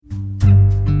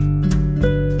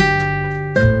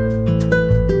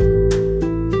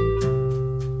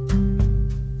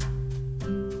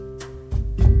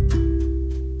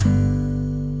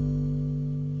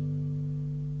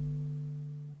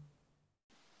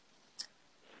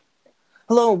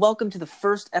Hello and welcome to the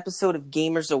first episode of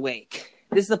Gamers Awake.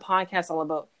 This is a podcast all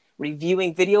about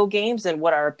reviewing video games and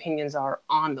what our opinions are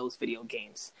on those video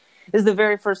games. This is the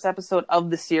very first episode of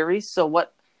the series, so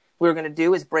what we're going to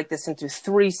do is break this into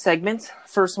three segments.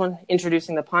 First one,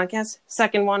 introducing the podcast.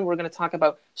 Second one, we're going to talk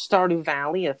about Stardew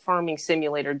Valley, a farming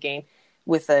simulator game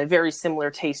with a very similar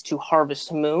taste to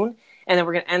Harvest Moon. And then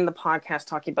we're going to end the podcast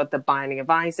talking about The Binding of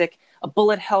Isaac, a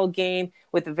bullet hell game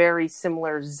with a very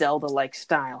similar Zelda-like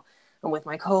style. I'm with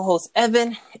my co-host,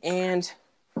 Evan, and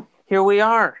here we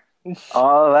are.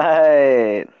 All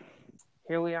right.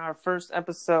 Here we are, first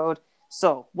episode.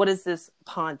 So, what is this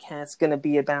podcast going to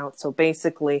be about? So,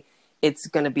 basically, it's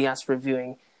going to be us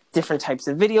reviewing different types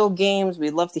of video games.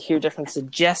 We'd love to hear different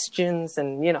suggestions,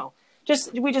 and, we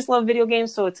just love video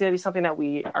games, so it's going to be something that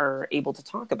we are able to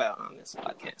talk about on this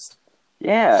podcast.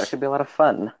 Yeah, it should be a lot of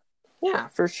fun. Yeah,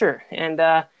 for sure. And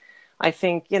I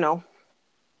think,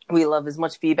 we love as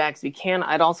much feedback as we can.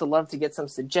 I'd also love to get some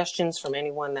suggestions from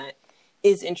anyone that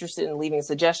is interested in leaving a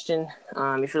suggestion.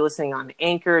 If you're listening on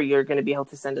Anchor, you're going to be able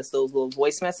to send us those little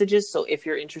voice messages. So if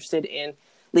you're interested in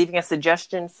leaving a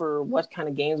suggestion for what kind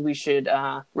of games we should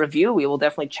review, we will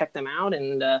definitely check them out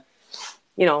and,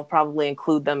 probably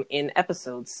include them in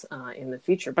episodes in the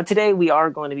future. But today we are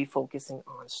going to be focusing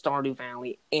on Stardew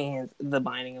Valley and The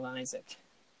Binding of Isaac.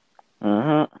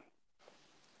 Mm-hmm.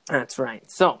 That's right.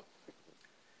 So,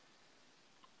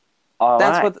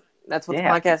 That's what the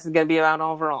podcast is going to be about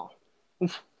overall.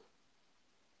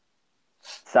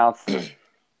 Sounds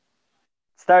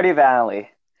Stardew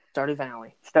Valley. Stardew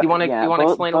Valley. You want to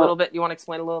explain a little bit? You want to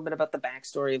explain a little bit about the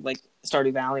backstory of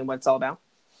Stardew Valley and what it's all about?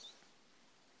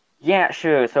 Yeah,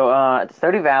 sure. So,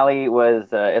 Stardew Valley was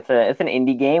it's an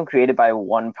indie game created by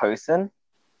one person,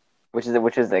 which is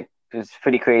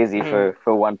pretty crazy for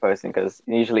one person, because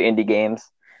usually indie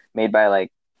games made by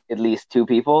at least two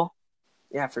people.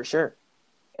 Yeah, for sure.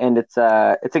 And it's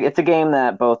a game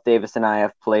that both Davis and I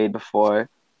have played before,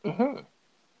 and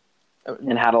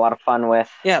had a lot of fun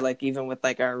with. Yeah, even with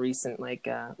our recent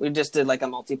we just did a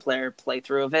multiplayer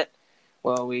playthrough of it.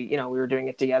 Well, we were doing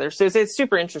it together, so it's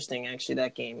super interesting actually,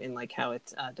 that game, and how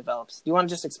it develops. Do you want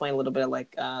to just explain a little bit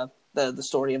of the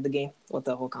story of the game, what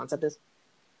the whole concept is?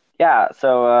 Yeah,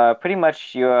 so pretty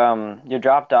much you're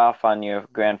dropped off on your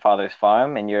grandfather's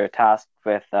farm, and you're tasked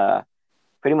with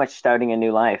pretty much starting a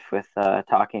new life with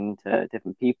talking to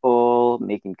different people,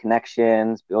 making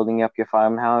connections, building up your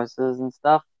farmhouses and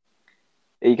stuff.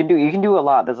 You can do a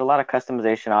lot. There's a lot of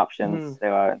customization options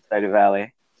there are in Stardew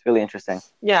Valley. It's really interesting.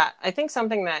 Yeah, I think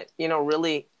something that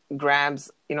really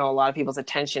grabs a lot of people's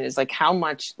attention is how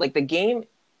much the game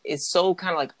is so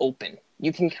kind of open.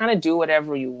 You can kind of do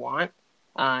whatever you want,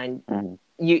 and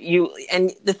you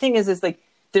and the thing is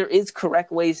there is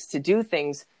correct ways to do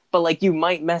things. But you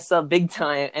might mess up big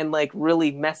time and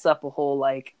really mess up a whole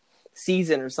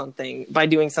season or something by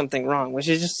doing something wrong, which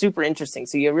is just super interesting.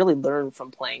 So you really learn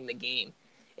from playing the game,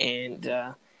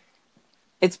 and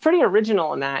it's pretty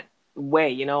original in that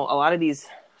way. A lot of these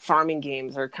farming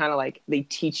games are kind of they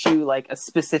teach you a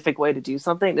specific way to do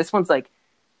something. This one's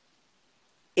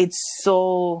it's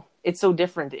so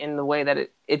different in the way that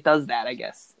it does that, I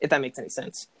guess, if that makes any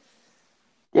sense.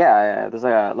 Yeah, there's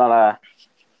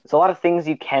a lot of things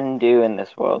you can do in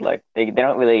this world. They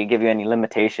don't really give you any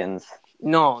limitations.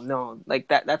 No,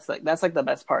 that's the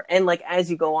best part. And as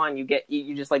you go on,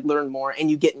 you just learn more, and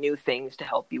you get new things to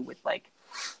help you with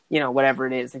whatever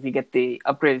it is. If you get the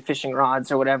upgraded fishing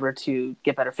rods or whatever to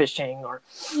get better fishing, or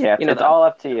it's all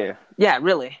up to you. Yeah,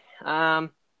 really. I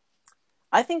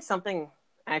think something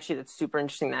actually that's super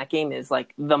interesting in that game is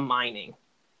the mining.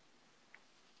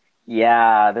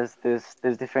 Yeah, there's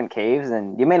different caves,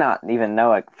 and you may not even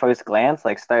know at first glance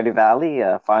Stardew Valley,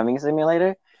 farming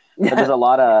simulator. But there's a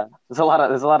lot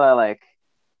of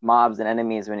mobs and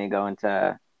enemies when you go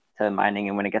into mining,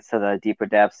 and when it gets to the deeper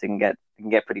depths, it can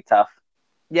get pretty tough.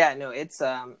 Yeah, no, it's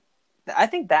I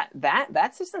think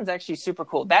that system's actually super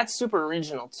cool. That's super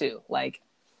original too.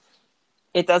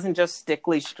 It doesn't just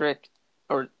strict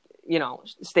or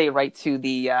stay right to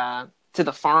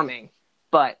the farming,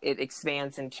 but it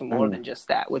expands into more than just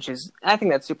that, which is, I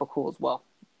think that's super cool as well.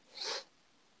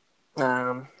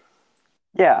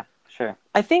 Yeah, sure.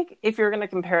 I think if you're going to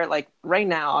compare it, right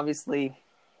now, obviously,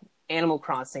 Animal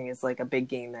Crossing is a big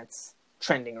game that's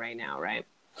trending right now, right?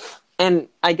 And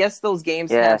I guess those games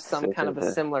have some kind of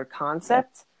a similar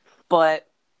concept, but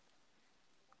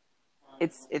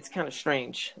it's kind of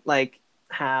strange.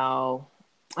 How,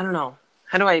 I don't know,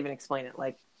 how do I even explain it?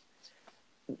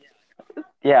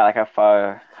 Yeah, how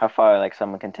far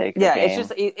someone can take. Yeah,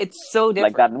 the game. It's so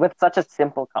different. That with such a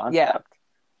simple concept. Yeah,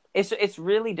 it's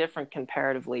really different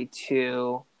comparatively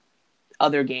to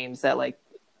other games that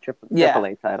triple Yeah,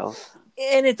 A titles.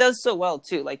 and it does so well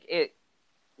too. Like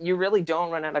you really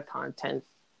don't run out of content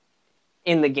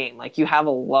in the game. Like you have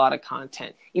a lot of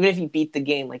content. Even if you beat the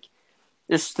game, like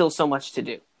there's still so much to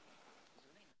do.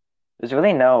 There's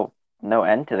really no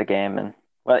end to the game, and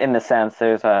well, in the sense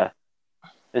there's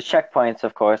checkpoints,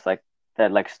 of course, like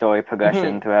that, like story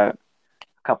progression Mm-hmm. throughout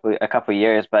a couple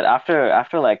years. But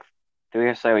after like 3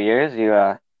 or so years, you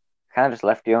kind of just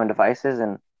left to your own devices,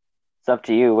 and it's up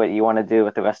to you what you want to do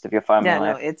with the rest of your farming Yeah,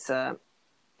 no, life.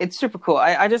 it's super cool.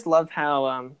 I just love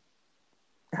how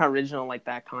original like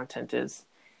that content is,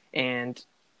 and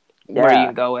where you Yeah,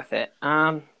 can go with it.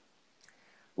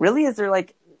 Really, is there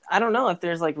like I don't know if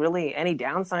there's like really any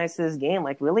downsides to this game.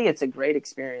 Like, really, it's a great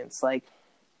experience. Like,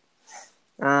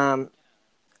 um,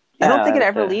 I don't think yeah, it with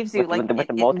ever the leaves you. with the, Like, with the, with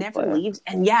the it never multiplayer. leaves.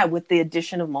 And yeah, with the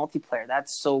addition of multiplayer,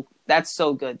 that's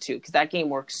so good too because that game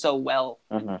works so well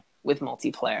Hmm. with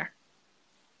multiplayer.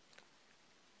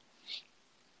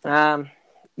 Um,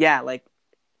 yeah, like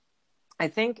I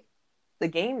think the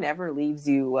game never leaves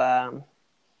you.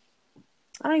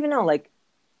 I don't even know. Like,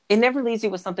 it never leaves you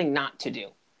with something not to do.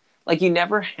 Like, you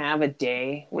never have a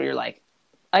day where you're like,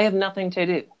 I have nothing to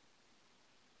do.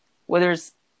 Where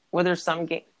there's some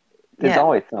game, There's yeah,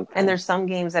 always and something. there's some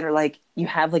games that are like you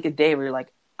have like a day where you're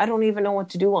like, I don't even know what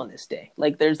to do on this day.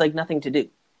 Like, there's like nothing to do.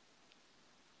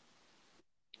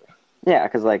 Yeah,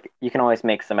 because like you can always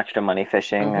make some extra money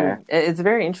fishing or It's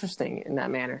very interesting in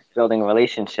that manner. building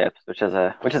relationships, which is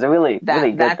a really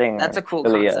really good thing, That's a or cool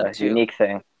really a concept too. unique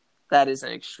thing. That is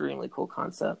an extremely cool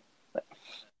concept.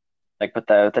 Like with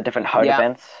the different heart Yeah,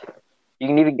 events, you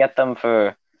can even get them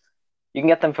for you can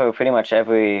get them for pretty much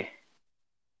every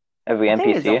I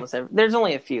think it's NPC. almost there's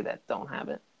only a few that don't have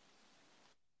it.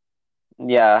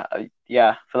 Yeah,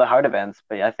 yeah, for the heart events.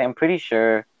 But yeah, I'm pretty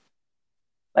sure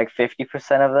like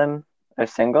 50% of them are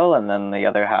single, and then the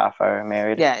other half are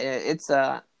married. Yeah, it's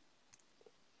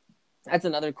that's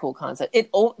another cool concept.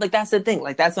 Like that's the thing.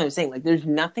 Like that's what I'm saying. Like there's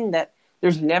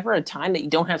never a time that you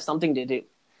don't have something to do.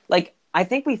 Like I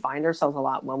think we find ourselves a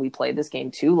lot when we play this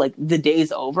game too. Like the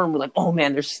day's over and we're like, oh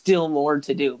man, there's still more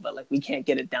to do, but like we can't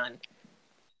get it done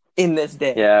in this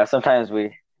day. Yeah, sometimes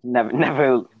we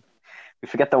never we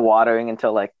forget the watering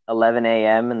until like 11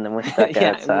 a.m. and then we're stuck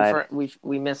Yeah, and outside.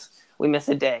 we miss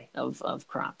a day of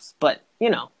crops. But you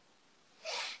know,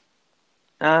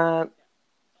 uh,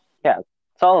 Yeah,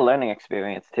 it's all a learning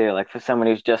experience too. Like for someone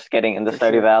who's just getting into for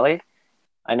Stardew sure. Valley,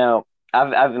 I know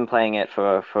I've been playing it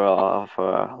for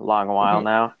a long while Hmm.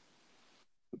 now.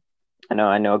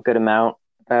 I know a good amount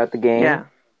about the game, Yeah,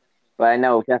 but I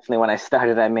know definitely when I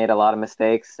started, I made a lot of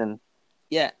mistakes and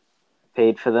yeah.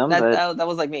 paid for them, but That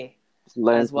was like me just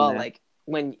learn as from well. there. Like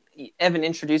when Evan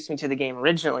introduced me to the game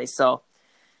originally, so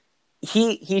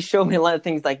he showed me a lot of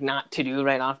things like not to do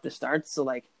right off the start. So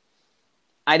like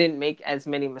I didn't make as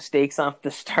many mistakes off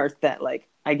the start that like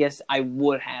I guess I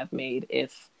would have made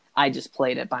if I just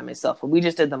played it by myself. But we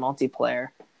just did the multiplayer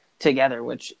together,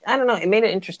 which I don't know, it made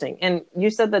it interesting. And you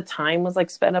said the time was like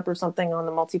sped up or something on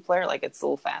the multiplayer, like it's a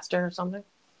little faster or something.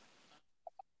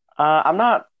 Uh, I'm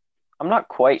not I'm not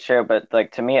quite sure, but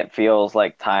like to me, it feels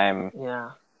like time.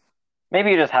 Yeah,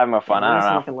 Maybe you just have more yeah. fun. I Maybe don't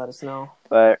someone know, can let us know.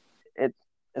 but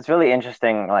it's really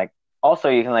interesting. Like also,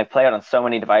 you can like play it on so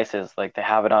many devices. Like they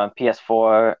have it on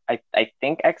PS4. I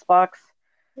think Xbox.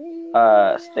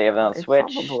 So they have it Yeah, on it Switch,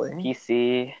 probably.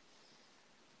 PC.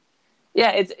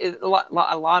 Yeah, it's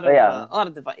But yeah, a lot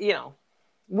of device, you know,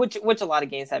 which a lot of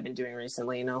games have been doing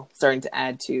recently. You know, starting to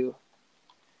add to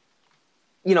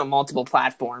multiple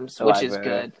platforms, the which is library.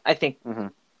 good. I think Hmm.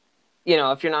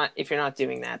 if you're not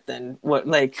doing that, then what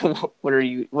what are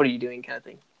you doing kind of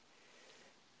thing.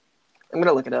 I'm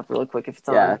gonna look it up really quick if it's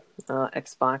Yeah, on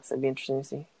Xbox. It'd be interesting to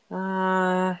see.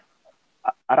 I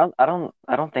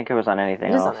don't think it was on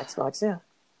anything It is on else. Xbox. Yeah,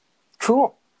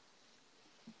 cool.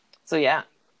 So yeah,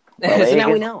 Well, so there you now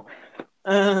we go. know.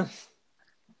 Uh,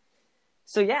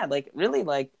 so yeah, like really,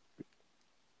 like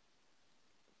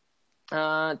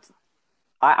uh,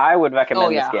 I would oh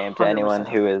recommend this yeah, game to 100%. anyone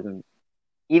who is,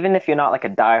 even if you're not like a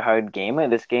diehard gamer.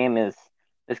 This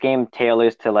game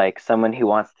tailors to like someone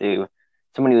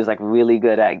who's like really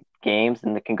good at games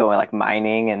and that can go like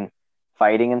mining and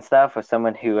fighting and stuff, or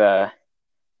someone who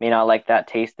may not like that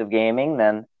taste of gaming.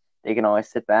 Then they can always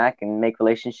sit back and make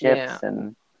relationships Yeah,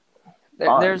 and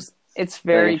bond. there's it's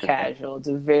It's really very interesting. casual. It's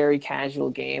a very casual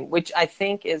game, which I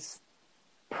think is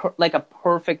like a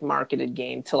perfect marketed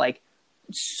game to like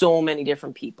so many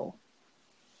different people.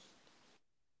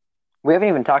 We haven't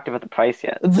even talked about the price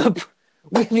yet. The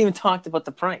we haven't even talked about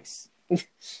the price.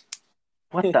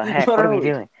 What the heck? What What are are we we?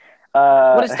 doing?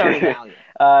 What is starting value?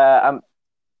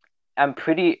 I'm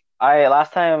pretty. I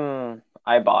last time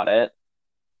I bought it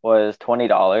was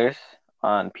 $20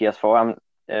 on PS4.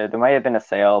 There might have been a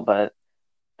sale, but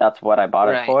that's what I bought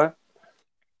it Right. for.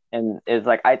 And it's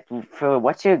like I for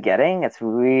what you're getting, it's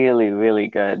really, really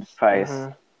good price. Hmm.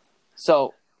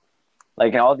 So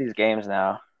Like in all these games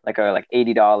now, like are like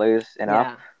 $80 and up.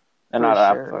 yeah, And for not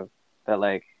up, sure. but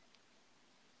like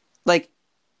Like,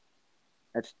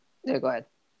 it's yeah, go ahead.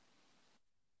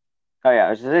 oh yeah,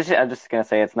 I'm just gonna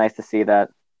say it's nice to see that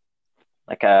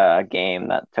like a game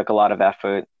that took a lot of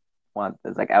effort, one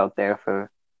is like out there for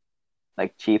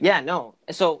like cheap. Yeah, no.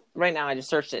 So right now I just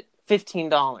searched it.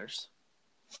 $15.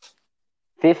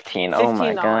 15. Oh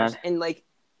my $15. God. And like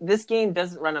this game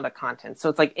doesn't run out of content. So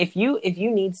it's like if you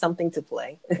need something to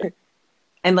play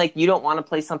and like you don't want to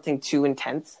play something too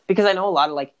intense, because I know a lot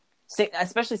of like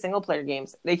especially single player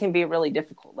games, they can be really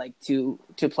difficult like to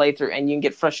play through, and you can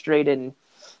get frustrated and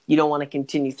you don't want to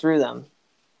continue through them.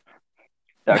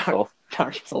 Dark Souls.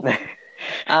 Dark Souls.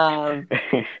 Um,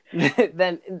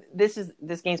 then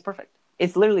this game's perfect.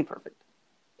 It's literally perfect.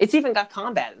 It's even got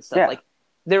combat and stuff. Yeah. Like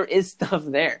there is stuff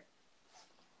there.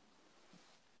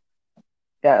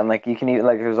 Yeah, and like you can even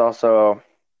like there's also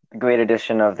a great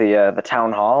addition of the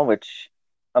town hall, which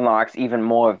unlocks even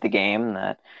more of the game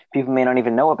that people may not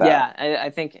even know about. Yeah, I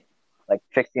think Like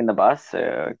fixing the bus,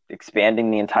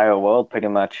 expanding the entire world, pretty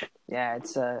much. yeah,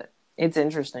 it's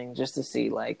interesting just to see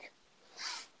like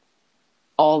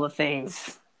all the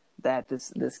things that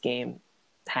this game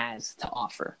has to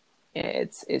offer.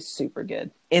 It's super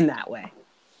good in that way.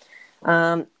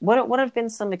 What have been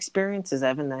some experiences,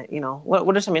 Evan? That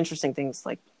what are some interesting things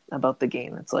like about the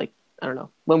game? It's like I don't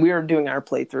know when we were doing our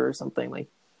playthrough or something like.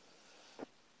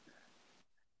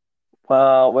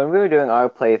 Well, when we were doing our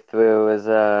playthrough,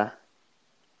 was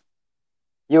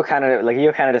you were kind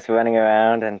of just running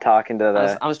around and talking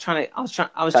to I was trying to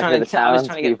talking to the get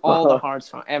all the townspeople. hearts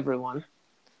from everyone.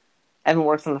 Evan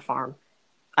works on the farm.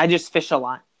 I just fish a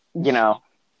lot. You know,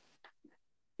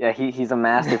 yeah, he's a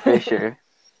master fisher.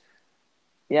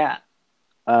 Yeah.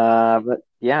 But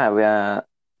yeah,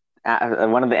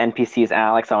 one of the NPCs,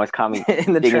 Alex, always caught me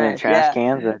In the digging in trash. trash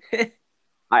Yeah. cans.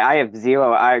 I have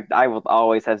zero. I will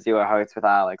always have zero hearts with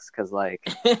Alex because like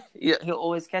He'll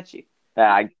always catch you.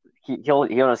 yeah, he'll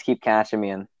just keep catching me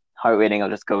and heart rating will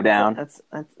just go down.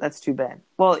 That's too bad.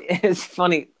 Well, it's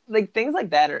funny. Like things like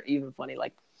that are even funny.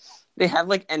 Like they have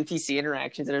like NPC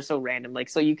interactions that are so random. Like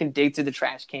so you can dig through the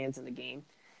trash cans in the game,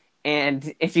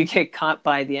 and if you get caught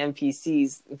by the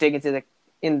NPCs digging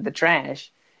in the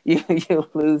trash, you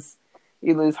lose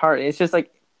heart. It's just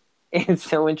like it's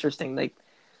so interesting. Like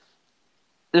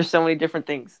there's so many different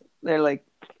things. They're like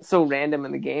so random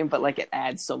in the game, but like it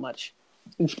adds so much.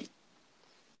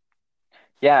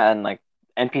 Yeah, and like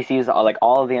NPCs are like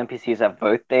all of the NPCs have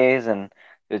birthdays and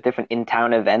there's different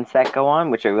in-town events that go on,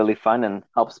 which are really fun and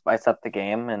help spice up the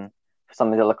game and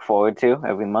something to look forward to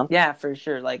every month. Yeah, for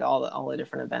sure. Like all the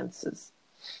different events is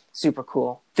super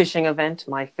cool. Fishing event,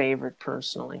 my favorite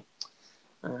personally.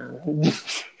 Uh,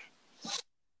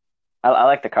 I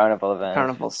like the carnival event.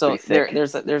 Carnival. It's So pretty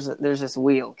sick. there's this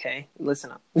wheel. Okay,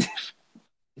 listen up.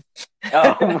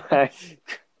 Oh my!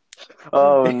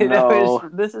 Oh no!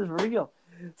 This is real.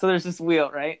 So there's this wheel,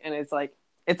 right? And it's like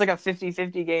a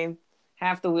 50-50 game.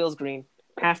 Half the wheel's green,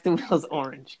 half the wheel's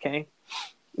orange. Okay.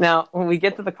 Now, when we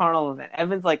get to the carnival event,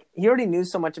 Evan's like, he already knew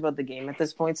so much about the game at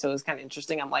this point, so it was kind of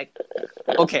interesting. I'm like,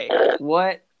 okay,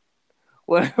 what,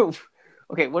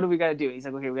 okay, what do we got to do? He's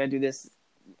like, okay, we got to do this.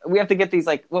 We have to get these,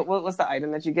 like, what's the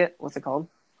item that you get? What's it called?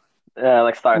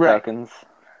 Like star Right. tokens.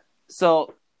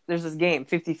 So there's this game,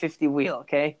 50-50 wheel,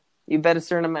 okay? You bet a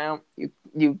certain amount,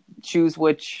 you choose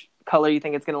which color you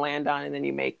think it's going to land on, and then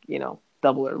you make,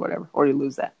 double or whatever, or you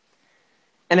lose that.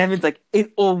 And Evan's like,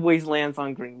 it always lands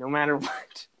on green, no matter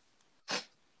what.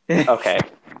 Okay,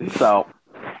 so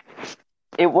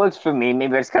it works for me.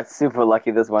 Maybe I just got super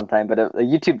lucky this one time, but a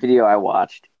YouTube video I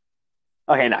watched.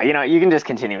 Okay, no, you can just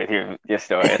continue with your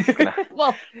story. It's gonna...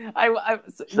 Well, no,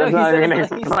 he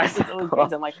says it's always green.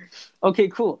 So I'm like, okay,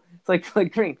 cool. It's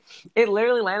like green. It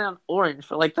literally landed on orange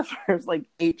for like the first like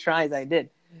 8 tries I did.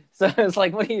 So it's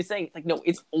like, what are you saying? It's like, no,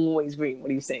 it's always green.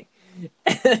 What are you saying?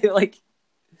 Like,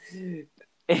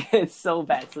 it's so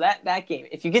bad. So that game,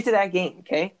 if you get to that game,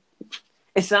 okay,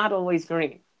 it's not always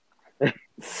green.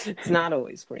 It's not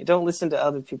always green. Don't listen to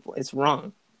other people. It's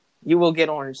wrong. You will get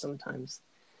orange sometimes.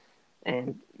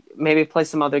 And maybe play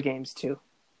some other games too.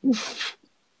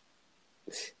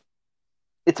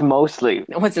 It's mostly.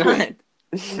 No, it's not.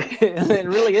 It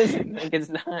really isn't. Like, it's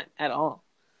not at all.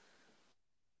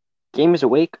 Gamers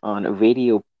Awake on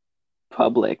Radio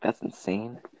Public. That's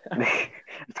insane.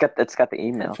 It's got the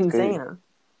email. That's insane. Huh?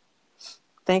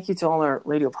 Thank you to all our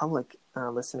Radio Public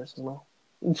listeners as well.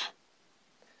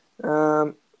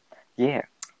 Um, Yeah,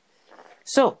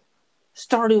 so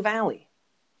Stardew Valley.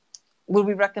 Would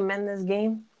we recommend this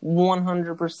game?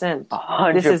 100%.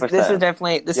 This hundred is this is percent.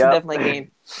 definitely this is Yep. definitely a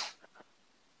game.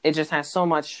 It just has so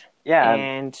much, Yeah,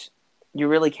 and you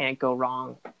really can't go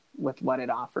wrong with what it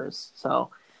offers. So,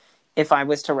 if I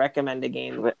was to recommend a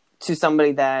game to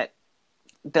somebody that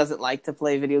doesn't like to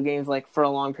play video games like for a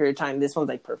long period of time, this one's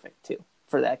like perfect too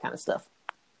for that kind of stuff.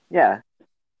 yeah.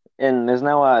 And there's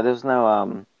no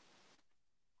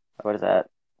what is that?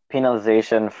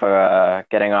 Penalization for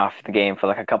getting off the game for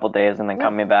like a couple days and then Yeah.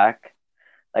 coming back.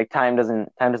 Like time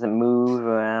doesn't move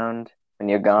around when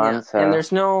you're Yeah, gone. and So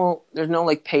there's no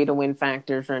like pay to win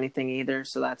factors or anything either,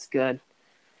 so that's good.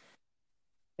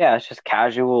 yeah, it's just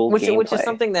casual Which is gameplay.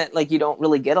 something that like you don't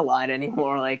really get a lot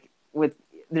anymore. Like with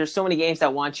there's so many games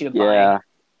that want you to buy Yeah,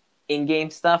 in-game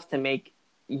stuff to make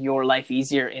your life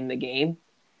easier in the game,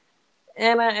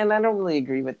 and I don't really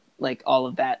agree with like all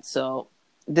of that. So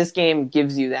this game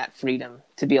gives you that freedom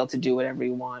to be able to do whatever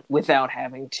you want without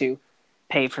having to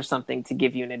pay for something to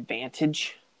give you an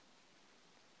advantage.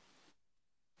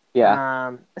 yeah,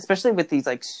 Especially with these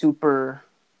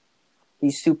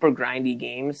super grindy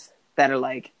games that are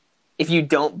like, if you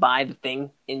don't buy the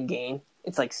thing in game,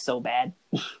 it's like so bad.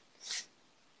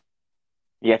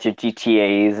 you got your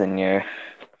GTA's and your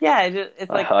Yeah, it's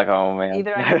like like oh man.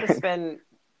 either I have to spend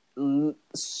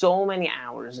so many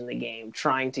hours in the game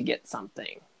trying to get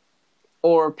something,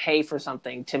 or pay for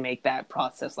something to make that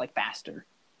process like faster.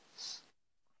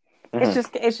 Mhm.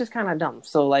 It's just kind of dumb.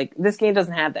 So like this game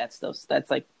doesn't have that stuff. So that's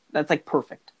like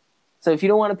perfect. So if you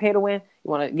don't want to pay to win,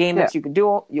 you want a game Yeah. that you can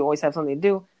do. You always have something to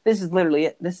do. This is literally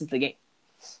it. This is the game.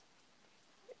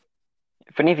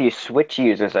 If any of you Switch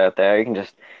users out there, you can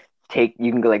just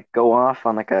you can like go off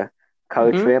on like a car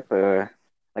Mm-hmm. trip or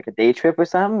like a day trip or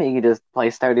something. You can just play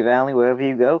Stardew Valley wherever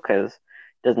you go because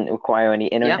it doesn't require any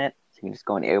Yeah. internet. So you can just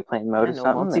go in airplane mode or No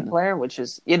something. And multiplayer, which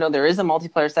is there is a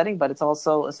multiplayer setting, but it's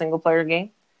also a single player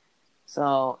game.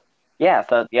 So yeah,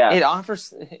 so yeah, it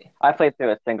offers. I played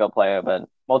through a single player, but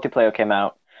multiplayer came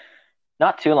out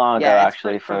not too long ago Yeah, it's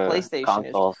actually for for PlayStation. It's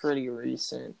consoles. pretty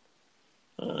recent.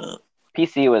 Uh,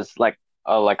 PC was like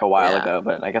a while yeah, ago,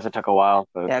 but I guess it took a while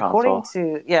for yeah. According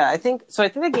console. to I think so. I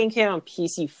think the game came out on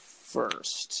PC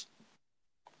first.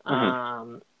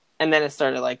 Hmm. And then it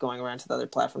started like going around to the other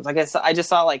platforms. I guess I just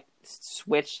saw like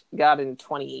Switch got in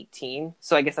 2018,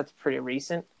 so I guess that's pretty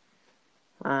recent.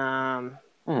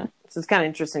 Hmm. So it's kind of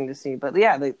interesting to see. But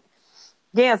yeah, the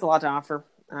game has a lot to offer,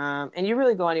 and you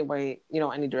really go any way,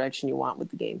 any direction you want with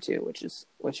the game too, which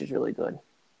is really good.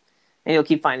 And you'll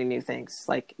keep finding new things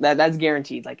like that. That's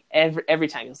guaranteed. Like every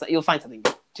time you'll find something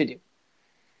to do.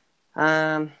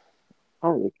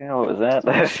 Holy cow, what was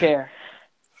that? Share.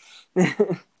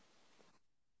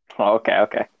 Oh,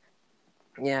 okay.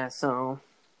 Yeah. So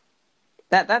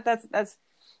that's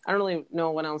I don't really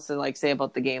know what else to like say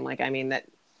about the game. Like I mean that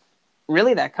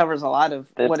covers a lot of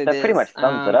what it That pretty is. much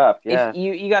sums it up. Yeah. If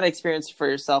you got to experience it for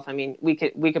yourself. I mean, we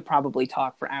could probably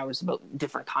talk for hours about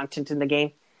different content in the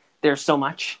game. There's so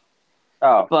much,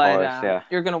 Oh, of but course, yeah.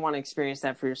 you're gonna want to experience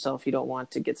that for yourself. You don't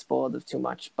want to get spoiled of too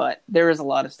much. But there is a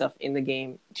lot of stuff in the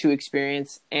game to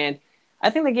experience, and I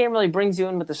think the game really brings you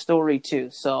in with the story too.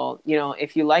 So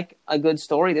if you like a good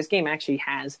story, this game actually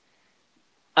has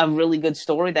a really good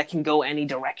story that can go any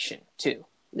direction too.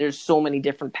 There's so many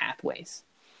different pathways.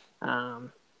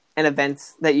 And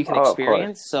events that you can Oh, of course.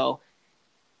 experience. So,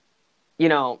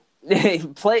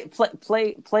 play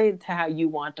to how you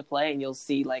want to play, and you'll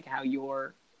see like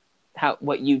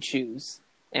what you choose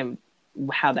and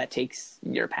how that takes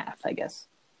your path. I guess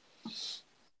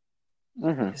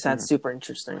Hmm. so that's super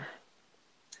interesting.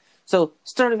 So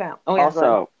started out. Oh yeah. Go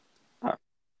ahead. Also,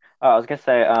 I was gonna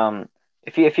say,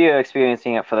 if you're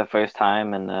experiencing it for the first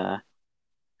time, and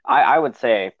I would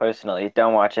say personally,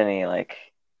 don't watch any like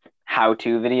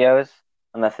how-to videos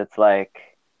unless it's like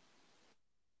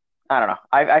I don't know.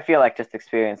 I feel like just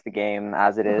experience the game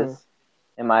as it Mhm. is.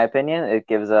 In my opinion, it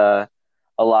gives a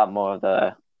lot more of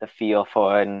the feel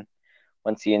for it, and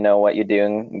once you know what you're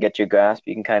doing and get your grasp,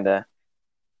 you can kind of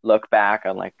look back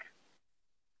on like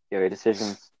your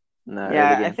decisions in the early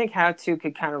Yeah, I game. think how to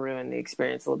could kind of ruin the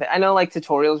experience a little bit. I know like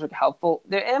tutorials are helpful.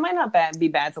 It might not be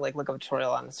bad to like look up a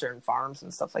tutorial on certain farms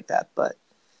and stuff like that, but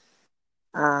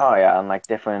Oh um, yeah, and like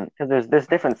different because there's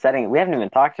different settings. We haven't even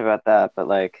talked about that, but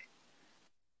like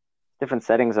different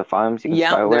settings of farms you can yeah,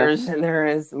 start with. there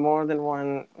is more than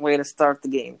one way to start the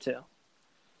game too.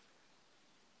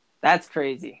 That's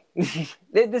crazy.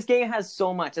 This game has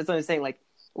so much. That's what I'm saying. Like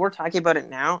we're talking about it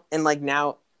now, and like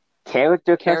now,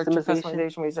 Character character customization?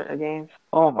 customization when you start a game.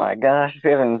 Oh my gosh,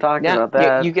 we haven't talked Yeah,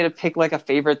 about you that. get to pick like a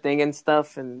favorite thing and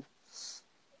stuff, and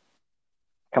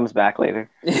Comes back later.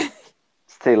 like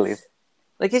Say the least.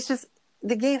 it's just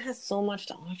the game has so much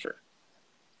to offer.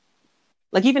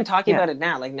 Like even talking Yeah. about it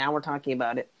now, like now we're talking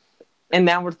about it, and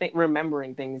now we're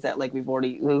remembering things that like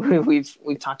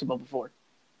we've talked about before.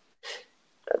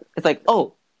 It's like,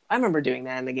 oh, I remember doing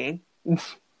that in the game.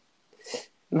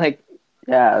 Like,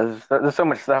 Yeah, there's so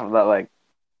much stuff that like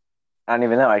I don't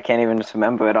even know. I can't even just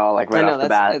remember it all like I right know off the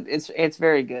bat. it's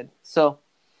very good. So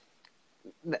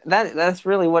that's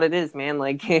really what it is, man.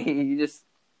 Like you just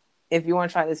if you want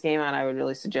to try this game out, I would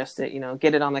really suggest it.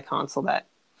 Get it on the console that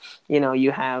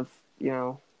you have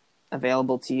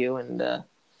available to you, and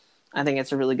I think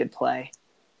it's a really good play.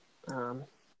 Or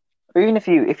even if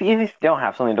you don't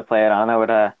have something to play it on,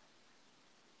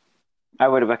 I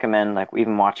would recommend like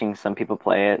even watching some people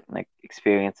play it, like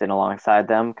experience it alongside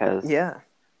them because Yeah,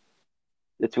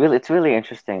 it's really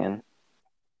interesting and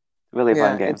really a yeah,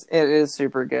 fun game. it is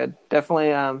super good. Definitely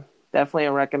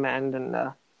a recommend,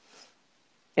 and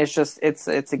it's just it's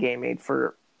a game made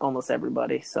for almost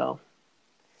everybody. So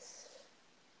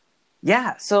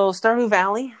yeah, so Stardew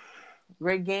Valley,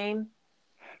 great game,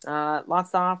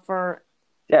 lots to offer,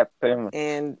 Yeah, pretty much.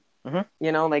 and Hmm.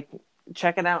 like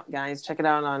check it out, guys. Check it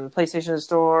out on PlayStation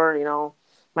Store,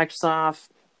 Microsoft,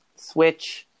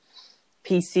 Switch,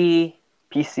 PC.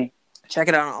 PC Check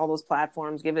it out on all those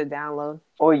platforms. Give it a download.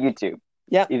 or YouTube,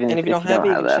 Yeah, even and if, if you if don't you have don't it,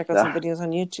 you have can that check out some stuff. videos on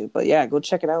YouTube. But yeah, go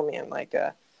check it out, man. Like,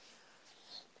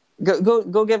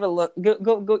 go give it a look.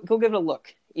 Go give it a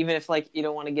look. Even if like you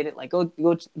don't want to get it, like go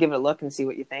give it a look and see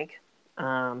what you think.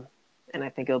 And I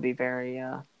think it'll be very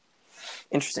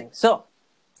interesting. So,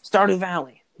 Stardew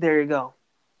Valley. There you go.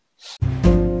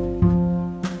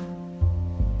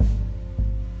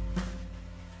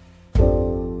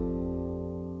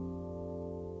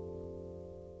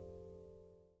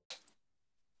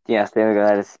 Yes, there we go.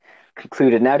 That is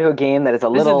concluded. Now to a game that is a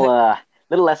This is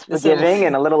little less this is forgiving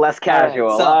and a little less all right.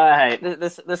 casual. So All right.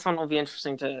 this one will be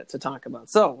interesting to talk about.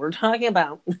 So we're talking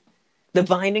about the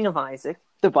Binding of Isaac.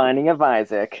 The Binding of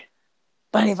Isaac.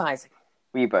 Binding of Isaac.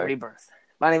 Rebirth. Rebirth.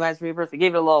 Binding of Isaac Rebirth. We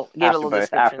gave it a little Afterbirth.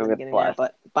 description in the Afterbirth beginning there, Plus.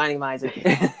 but Binding of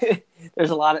Isaac. there's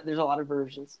a lot of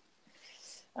versions.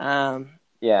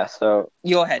 Yeah, so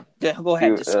You go ahead. Go ahead.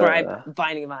 you Describe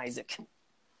Binding of Isaac.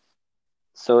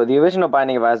 so the original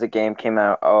Binding of Isaac game came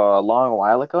out a long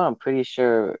while ago. I'm pretty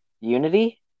sure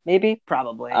Unity, maybe,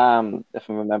 Probably. if I'm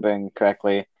remembering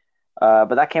correctly.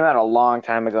 But that came out a long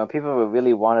time ago, and people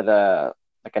really wanted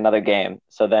another game.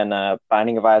 So then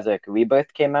Binding of Isaac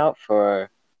Rebirth came out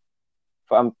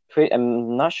I'm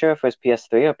not sure if it was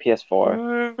PS3 or PS4.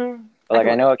 Mm-hmm. But like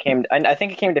I know it came. I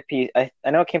think it came to I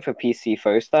know it came for PC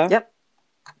first though. Yep.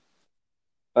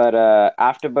 But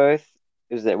Afterbirth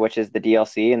which is the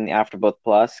DLC, and the Afterbirth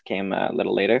Plus came a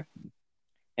little later.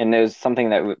 And it was something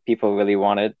that people really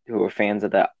wanted who were fans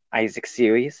of the Isaac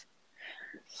series.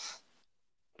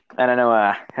 And I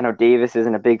know Davis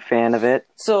isn't a big fan of it.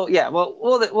 So yeah, well,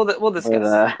 we'll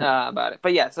discuss about it.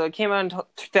 But yeah, so it came out in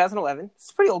 2011.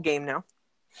 It's a pretty old game now.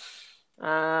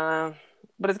 But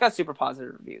it's got super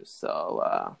positive reviews.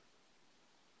 So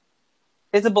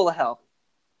it's a bullet hell.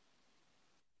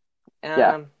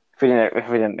 Yeah. If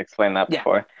we didn't explain that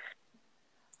before.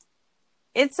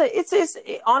 It's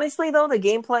honestly though the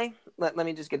gameplay. Let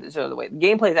me just get this out of the way. The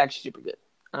gameplay is actually super good.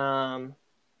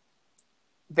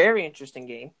 Very interesting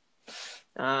game.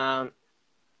 Yeah,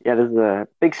 there's a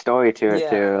big story to it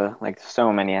too. Like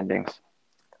so many endings.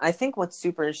 I think what's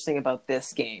super interesting about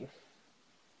this game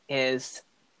is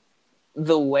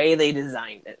the way they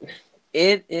designed it.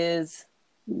 It is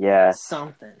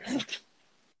something.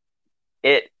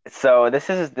 This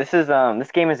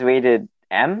game is rated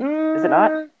M, is it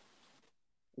not? Is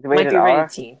it rated might be R? rated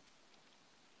teen.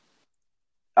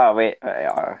 Oh wait,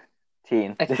 R.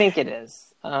 Teen. I think it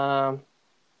is.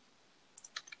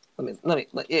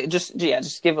 Just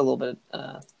give it a little bit.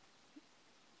 Go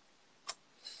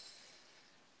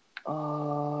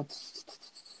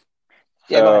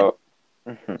ahead.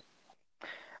 Mm-hmm.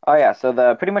 Oh yeah,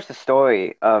 so pretty much the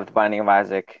story of the Binding of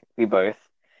Isaac Rebirth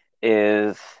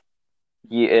is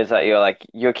that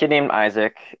you're a kid named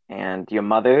Isaac, and your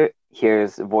mother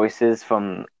hears voices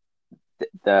from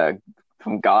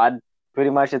from God. Pretty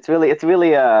much, it's really what's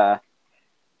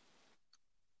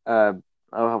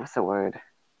the word?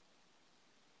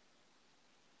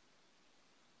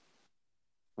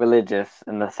 Religious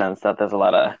in the sense that there's a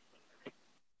lot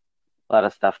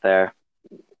of stuff there.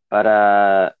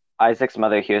 But Isaac's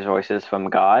mother hears voices from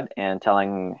God and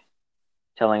telling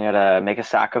her to make a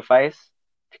sacrifice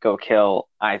to go kill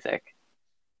Isaac.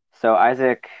 So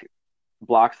Isaac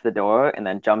blocks the door and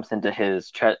then jumps into his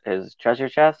treasure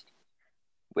chest,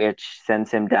 which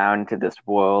sends him down to this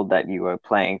world that you are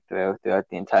playing throughout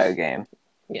the entire game.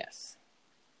 Yes.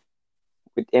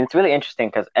 And it's really interesting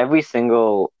because every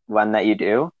single run that you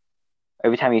do,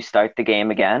 every time you start the game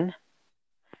again,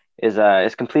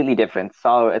 is completely different.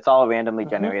 So it's all randomly Mm-hmm.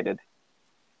 generated.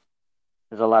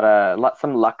 There's a lot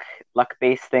some luck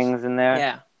based things in there,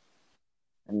 Yeah.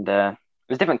 and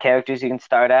there's different characters you can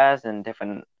start as, and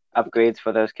different upgrades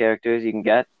for those characters you can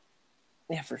get.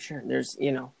 Yeah, for sure. There's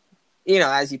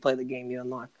as you play the game, you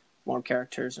unlock more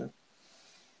characters, and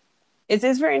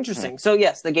it's very Hmm. interesting. So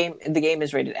yes, the game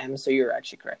is rated M. So you're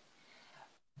actually correct.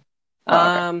 Oh,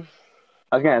 okay. Um,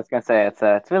 I was gonna say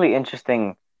it's really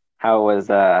interesting how it was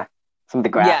some of the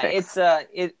yeah, graphics.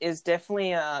 it is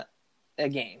definitely a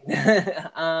game.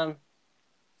 um,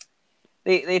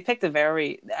 they picked a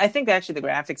very. I think actually the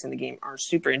graphics in the game are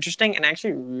super interesting and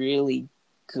actually really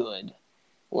good.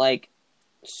 Like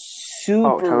Oh,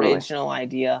 super totally. original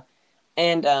idea.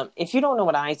 And if you don't know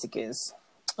what Isaac is,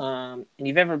 and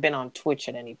you've ever been on Twitch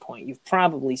at any point, you've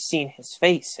probably seen his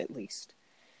face at least.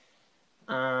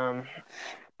 Um,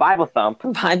 Bible Thump.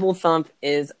 Bible Thump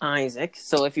is Isaac.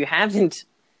 So if you haven't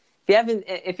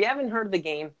heard of the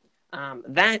game,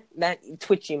 that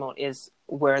Twitch emote is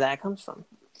where that comes from.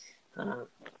 Uh,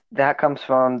 That comes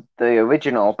from the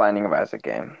original Binding of Isaac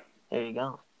game. there you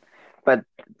go. But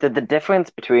the difference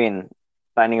between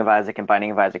Binding of Isaac and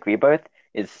Binding of Isaac Rebirth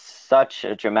is such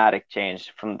a dramatic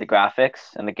change from the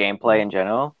graphics and the gameplay in Mhm.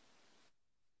 general.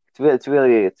 It's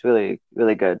really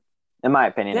really good, in my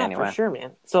opinion, Yeah, for anyway. sure,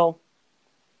 man. So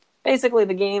basically,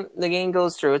 the game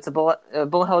goes through. It's a bullet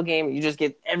hell game. You just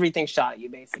get everything shot at you,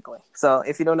 basically. So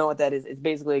if you don't know what that is, it's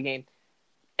basically a game.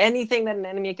 Anything that an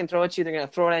enemy can throw at you, they're gonna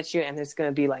throw it at you, and there's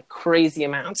gonna be like crazy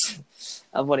amounts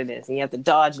of what it is, and you have to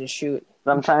dodge and shoot.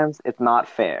 Sometimes it's not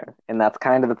fair, and that's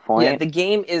kind of the Yeah, point. the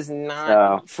game is not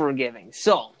So, forgiving.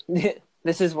 So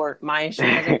this is where my issue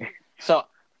comes in. So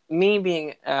me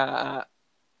being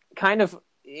kind of,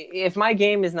 if my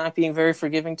game is not being very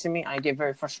forgiving to me, I get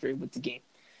very frustrated with the game.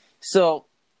 So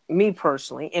me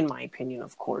personally, in my opinion,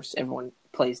 of course, everyone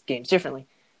plays games differently.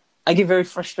 I get very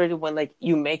frustrated when like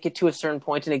you make it to a certain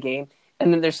point in a game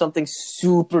and then there's something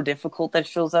super difficult that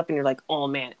shows up and you're like, oh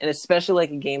man. And especially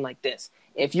like a game like this.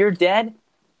 If you're dead,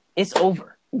 it's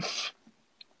over.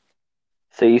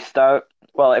 so you start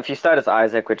well. If you start as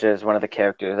Isaac, which is one of the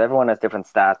characters, everyone has different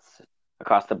stats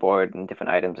across the board and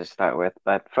different items to start with.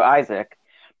 But for Isaac,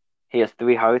 he has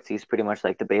 3 hearts. He's pretty much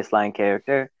like the baseline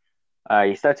character.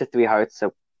 He starts with 3 hearts.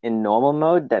 So in normal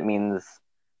mode, that means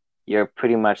you're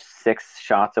pretty much 6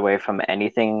 shots away from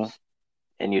anything,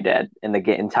 and you're dead. And the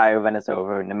entire run is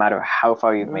over, no matter how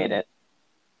far you've made Mm, it.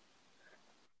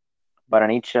 But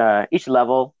on each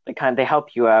level, they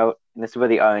help you out, and this is where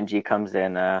the RNG comes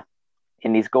in.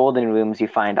 In these golden rooms, you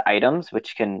find items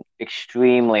which can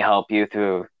extremely help you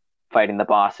through fighting the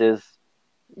bosses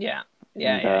yeah.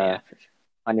 Yeah, and yeah, yeah, for sure.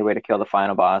 on your way to kill the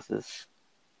final bosses.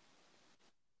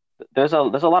 There's a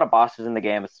lot of bosses in the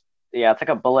game. It's like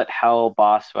a bullet hell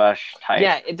boss rush type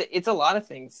Yeah, it's a lot of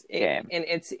things. game. And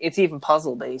it's even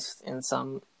puzzle based in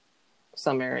some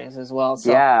areas as well.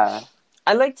 So Yeah,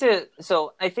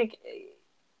 I think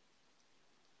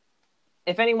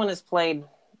if anyone has played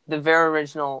the very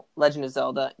original Legend of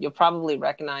Zelda, you'll probably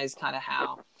recognize kind of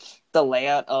how the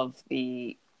layout of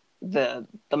the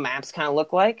maps kind of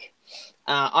look like.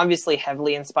 Obviously,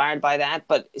 heavily inspired by that,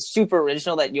 but super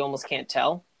original that you almost can't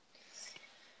tell.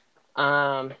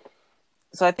 Um,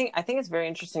 so I think it's very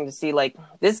interesting to see like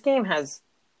this game has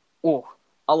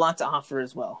a lot to offer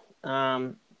as well.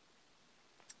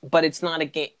 But it's not a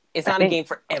game. It's I not a think. game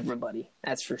for everybody.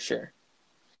 That's for sure.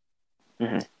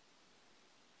 Mhm.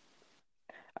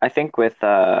 I think with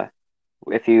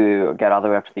if you get all the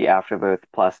way up to the Afterbirth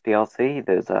Plus DLC,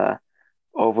 there's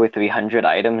over 300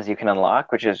 items you can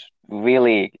unlock, which is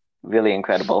really really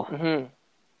incredible. Mm-hmm.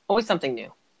 Always something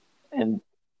new. And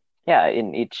yeah,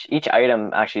 in each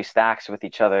item actually stacks with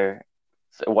each other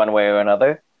one way or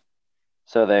another.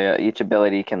 So each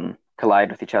ability can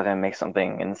collide with each other and make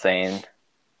something insane.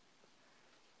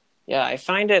 Yeah, I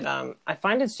find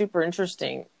it super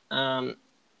interesting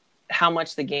how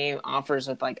much the game offers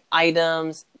with like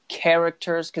items,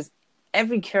 characters, because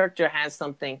every character has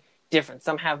something different.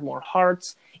 Some have more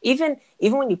hearts. Even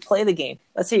when you play the game,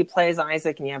 let's say you play as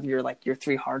Isaac and you have your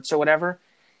 3 hearts or whatever,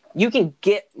 you can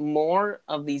get more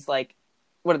of these like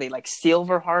what are they like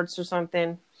silver hearts or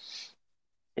something?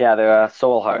 Yeah, there are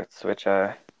soul hearts, which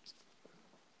are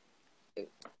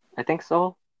I think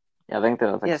soul. Yeah, I think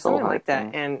they're like Yeah, soul something like heart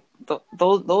that. things. And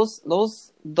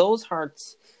those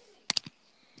hearts,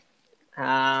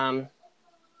 um,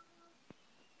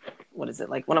 what is it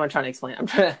like? What am I trying to explain? I'm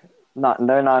trying.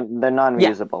 They're Yeah.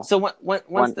 non-reusable. So once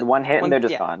One hit and they're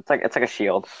just yeah. gone. It's like a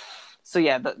shield. So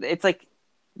yeah, it's like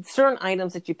certain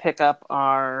items that you pick up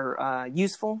are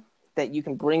useful that you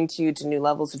can bring to new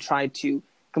levels to try to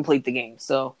complete the game.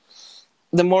 So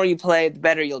the more you play, the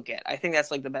better you'll get. I think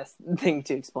that's like the best thing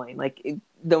to explain. Like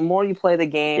the more you play the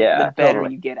game, the Yeah, better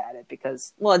totally. you get at it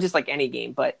because, well, just like any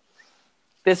game, but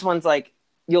this one's like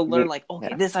you'll learn like,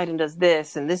 okay, this item does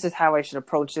this, and this is how I should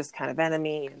approach this kind of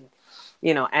enemy, and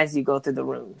as you go through the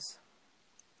rooms.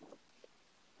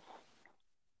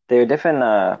 There are different,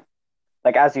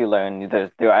 like as you learn,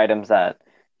 there are items that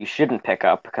you shouldn't pick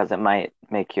up because it might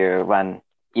make your run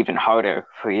even harder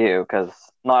for you because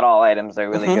not all items are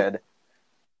really Mm-hmm. good.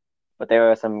 But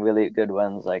there are some really good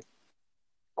ones like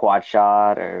quad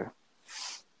shot or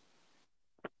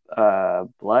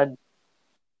blood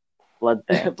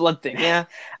thing. Blood thing, yeah.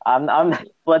 I'm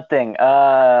blood thing.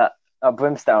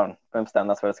 Brimstone. Brimstone,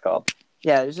 that's what it's called.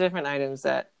 Yeah, there's different items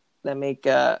that make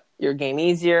your game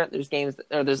easier. There's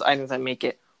items that make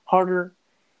it harder,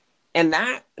 and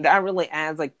that really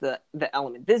adds like the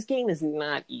element. This game is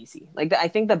not easy. Like I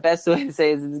think the best way to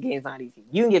say is this game's not easy.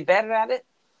 You can get better at it,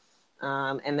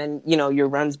 and then your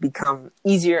runs become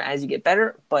easier as you get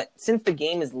better. But since the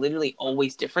game is literally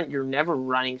always different, you're never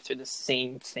running through the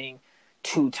same thing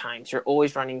 2 times. You're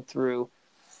always running through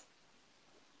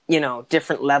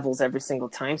different levels every single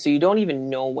time. So you don't even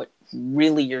know what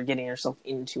really you're getting yourself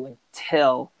into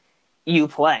until you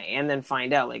play and then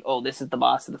find out like, oh, this is the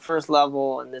boss of the first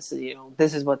level. And this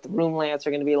is what the room layouts are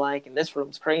going to be like. And this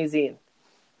room's crazy. And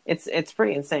it's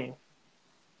pretty insane.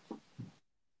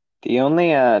 The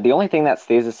only thing that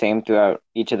stays the same throughout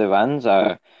each of the runs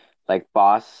are like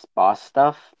boss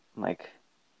stuff. Like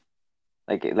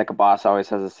a boss always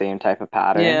has the same type of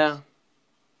Yeah. patterns.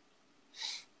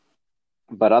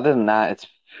 But other than that, it's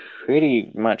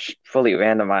pretty much fully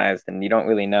randomized and you don't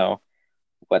really know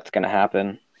what's gonna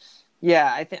happen. Yeah.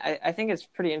 I think it's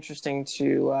pretty interesting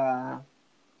to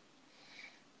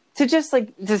just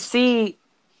like to see,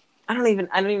 I don't even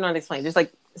know how to explain. Just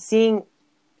like seeing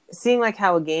like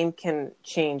how a game can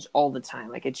change all the time.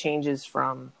 Like it changes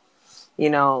from,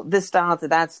 this style to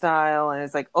that style. And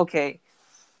it's like, okay,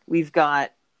 we've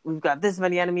got this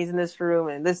many enemies in this room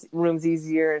and this room's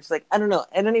easier. It's like, I don't know.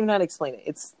 I don't even know how to explain it.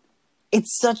 It's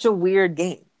such a weird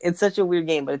game. It's such a weird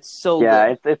game, but it's so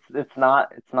Yeah, good. it's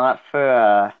not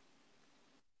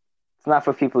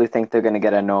for people who think they're gonna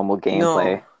get a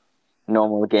No.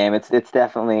 normal game. It's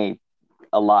definitely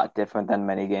a lot different than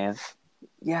many games.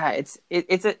 Yeah, it's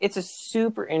a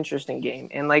super interesting game.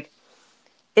 And like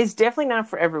it's definitely not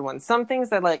for everyone. Some things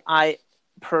that like I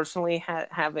personally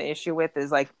have an issue with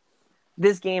is like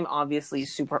this game obviously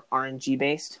is super RNG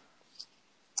based,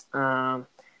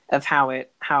 of how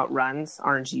it runs.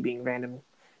 RNG being random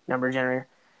number generator.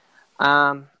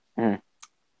 Um, Mm.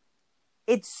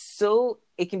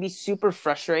 it can be super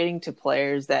frustrating to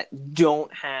players that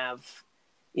don't have,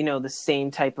 the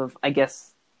same type of, I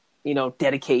guess,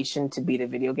 dedication to beat a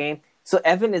video game. So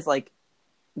Evan is like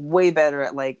way better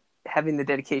at like having the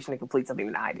dedication to complete something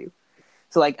than I do.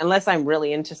 So like unless I'm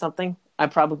really into something, I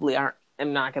probably am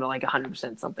not gonna like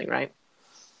 100% something, right?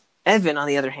 Evan, on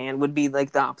the other hand, would be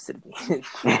like the opposite of me,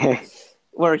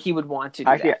 where he would want to do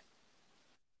Actually, that.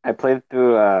 I played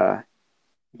through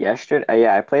yesterday.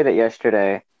 Yeah, I played it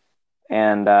yesterday,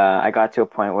 and I got to a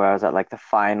point where I was at like the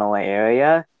final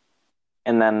area,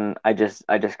 and then I just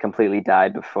completely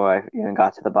died before I even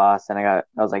got to the boss, and I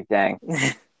was like, dang,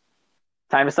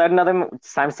 time to start another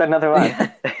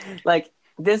run. Like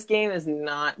this game is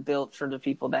not built for the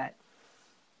people that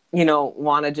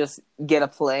want to just get a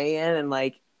play in and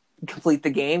like complete the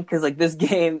game, because like this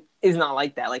game is not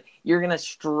like that. Like you're gonna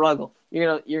struggle,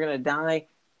 you're gonna die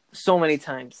so many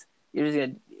times.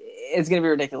 It's gonna be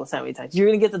ridiculous how many times you're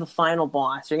gonna get to the final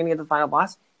boss.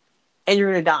 And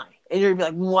you're gonna die, and you're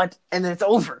gonna be like, what? And then it's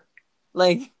over.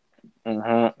 Like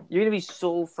Mm-hmm. you're gonna be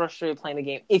so frustrated playing the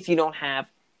game if you don't have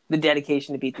the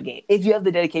dedication to beat the game. If you have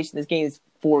the dedication, this game is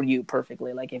for you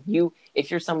perfectly. Like if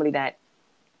you're somebody that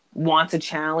wants a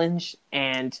challenge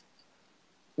and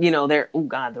oh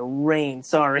god, the rain,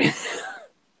 sorry.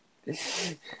 I'm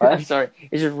What? sorry,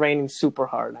 it's just raining super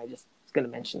hard. I just was gonna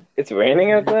mention It's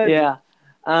raining outside? yeah.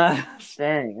 Dang,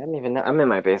 I don't even know. I'm in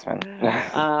my basement.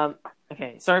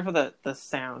 Okay, sorry for the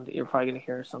sound. You're probably gonna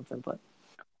hear something, but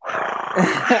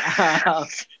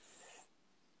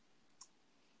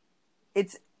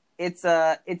it's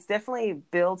definitely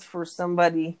built for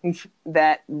somebody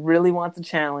that really wants a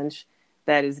challenge,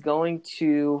 that is going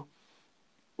to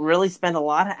really spend a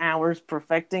lot of hours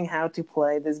perfecting how to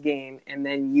play this game, and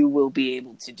then you will be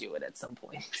able to do it at some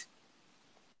point.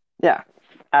 Yeah.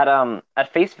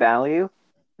 at face value,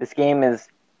 this game is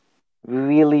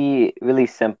really really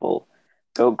simple.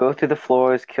 Go through the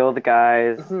floors, kill the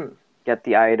guys, Hmm. get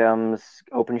the items,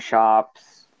 open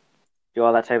shops, do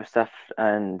all that type of stuff,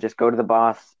 and just go to the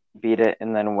boss, beat it,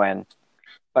 and then win.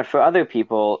 But for other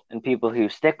people and people who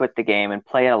stick with the game and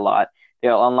play it a lot,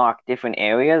 they'll unlock different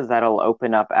areas that'll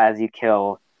open up as you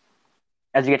kill.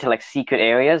 As you get to like secret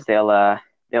areas, it'll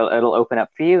open up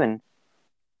for you and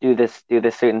do this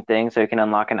certain thing so you can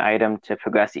unlock an item to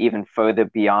progress even further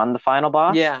beyond the final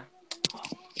boss. Yeah.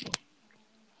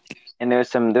 And there's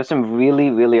some really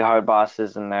really hard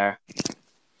bosses in there.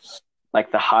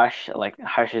 Like Hush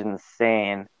is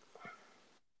insane.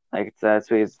 Like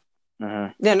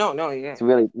mhm. Yeah. No. No. Yeah. It's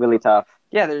really really tough.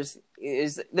 Yeah. There's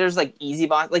like easy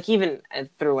boss. Like even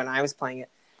through when I was playing it,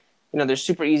 there's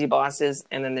super easy bosses,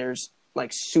 and then there's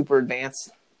like super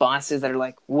advanced bosses that are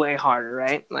like way harder,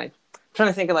 right? Like I'm trying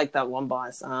to think of like that one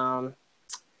boss. Oh,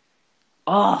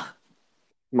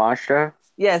 Monstro?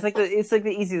 yeah, it's like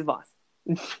the easiest boss.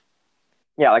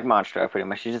 Yeah, like Monstro pretty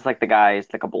much. He's just like the guy, he's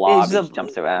like a blob, he just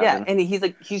jumps around yeah, and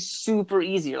he's super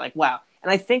easy. You're like, wow.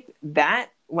 And I think that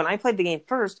when I played the game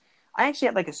first, I actually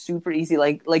had like a super easy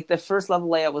like the first level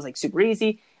layout was like super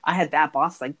easy. I had that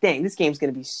boss like, dang, this game's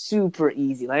gonna be super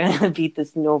easy. Like I'm gonna beat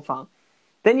this no problem.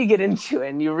 Then you get into it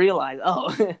and you realize,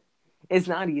 oh, it's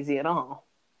not easy at all.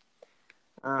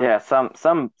 Yeah,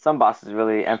 some bosses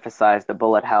really emphasize the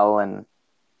bullet hell and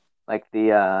like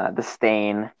the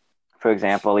stain, for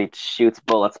example. He shoots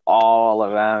bullets all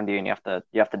around you and you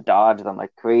have to dodge them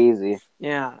like crazy.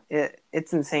 Yeah,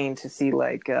 it's insane to see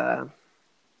like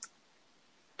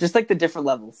just like the different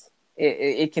levels.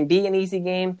 It can be an easy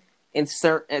game at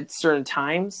certain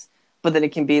times, but then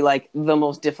it can be like the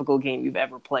most difficult game you've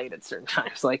ever played at certain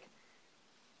times. Like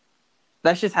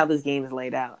that's just how this game is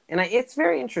laid out, and it's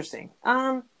very interesting.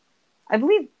 I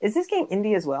believe is this game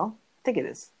indie as well? I think it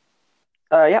is.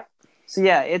 Yeah. So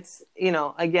yeah, it's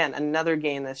again another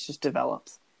game that's just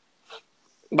developed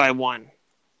by one.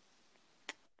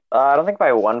 I don't think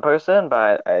by one person,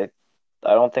 but I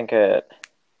don't think it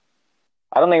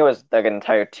was like an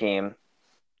entire team.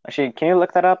 Actually, can you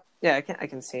look that up? Yeah, I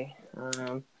can see.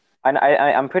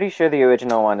 I'm pretty sure the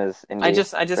original one is indie. I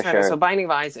just for found it. sure. So Binding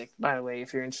of Isaac, by the way,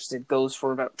 if you're interested, goes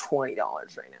for about $20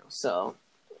 right now. So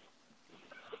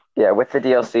Yeah, with the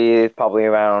DLC, probably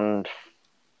around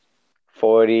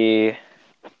 40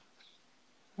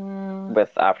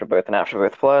 with Afterbirth and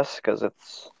Afterbirth Plus, because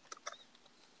it's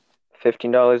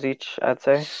 $15 each, I'd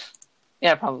say.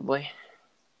 yeah, probably.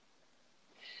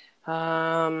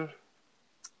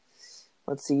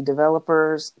 Let's see,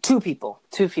 developers. Two people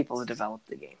have developed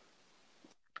the game.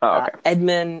 Oh, okay.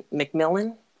 Edmund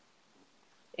McMillan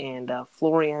and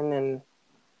Florian, and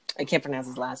I can't pronounce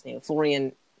his last name.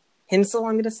 Florian Hinsel,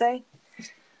 I'm going to say.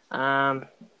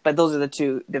 But those are the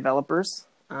two developers.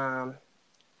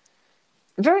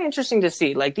 Very interesting to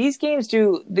see. Like these games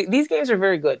are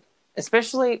very good,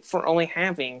 especially for only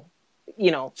having,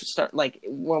 start like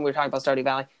when we were talking about Stardew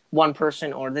Valley, one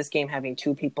person, or this game having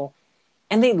two people,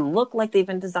 and they look like they've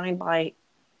been designed by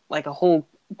like a whole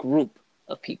group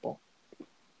of people.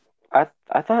 I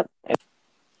thought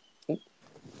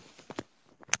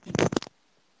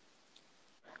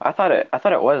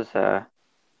it was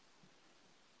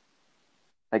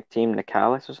like Team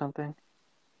Nicalis or something.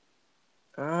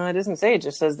 It doesn't say. It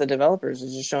just says the developers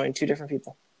is just showing two different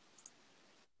people.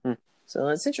 So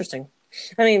it's interesting.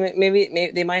 I mean,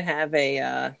 maybe they might have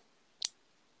a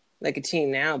like a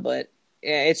team now, but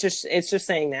yeah, it's just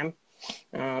saying them.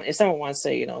 If someone wants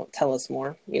to, tell us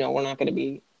more, we're not going to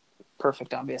be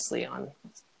perfect, obviously, on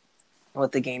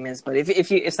what the game is. But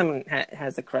if someone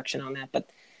has a correction on that, but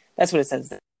that's what it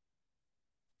says.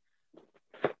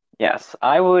 Yes,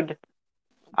 I would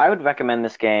recommend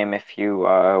this game if you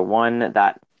are one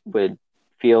that would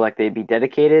feel like they'd be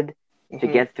dedicated to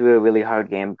get through a really hard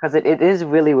game, because it is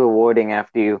really rewarding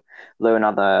after you learn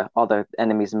all the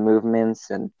enemies' movements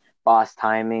and boss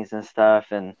timings and stuff,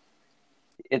 and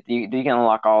you can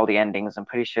unlock all the endings. I'm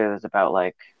pretty sure there's about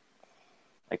like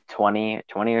 20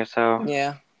 or so.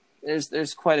 Yeah,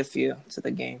 there's quite a few to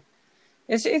the game.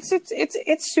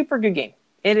 It's super good game.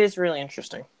 It is really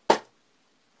interesting.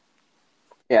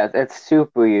 Yeah, it's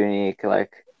super unique.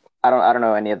 Like I don't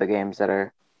know any other games that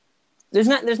are. There's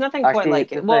nothing Actually, quite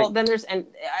like it. it's Well, like then there's, and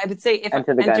I would say if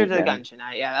Enter the Enter the Gungeon.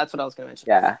 Gungeon. Yeah, that's what I was going to mention.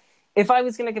 Yeah. If I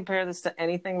was going to compare this to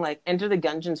anything, like Enter the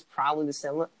Gungeon's probably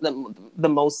the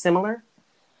most similar.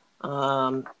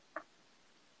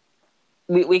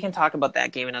 We can talk about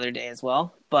that game another day as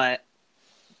well, but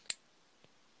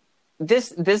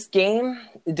this game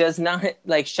does not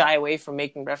like shy away from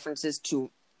making references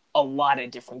to a lot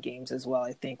of different games as well,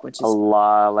 I think, which A is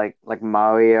lot, like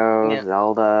Mario, yeah,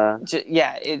 Zelda,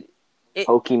 yeah, it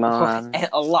Pokemon.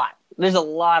 a lot. There's a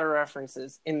lot of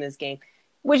references in this game,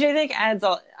 which I think adds.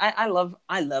 I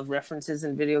love references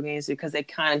in video games because they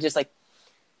kind of just like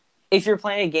if you're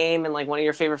playing a game and like one of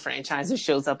your favorite franchises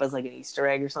shows up as like an Easter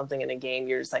egg or something in a game,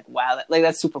 you're just like, wow,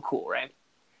 that's super cool, right?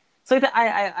 So like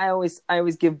I always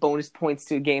give bonus points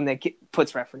to a game that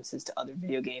puts references to other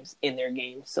video games in their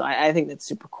game. So I think that's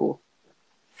super cool.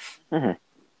 Mm-hmm.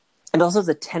 And also, it's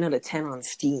a 10 out of 10 on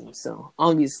Steam, so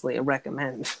obviously I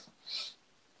recommend.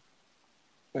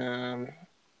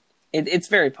 It's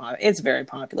very popular. It's very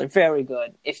popular, very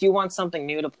good. If you want something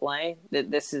new to play,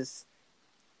 this is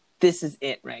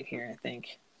it right here. I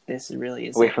think this really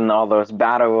is Away it. from all those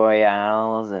battle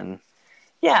royales and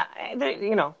Yeah,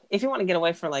 you know, if you want to get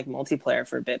away from like multiplayer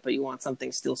for a bit, but you want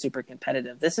something still super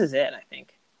competitive, this is it. I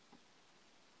think.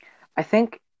 I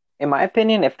think, in my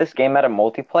opinion, if this game had a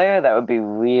multiplayer, that would be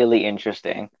really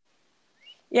interesting.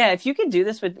 Yeah, if you could do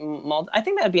this with I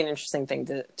think that would be an interesting thing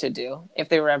to do if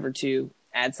they were ever to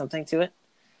add something to it.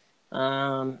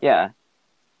 Yeah.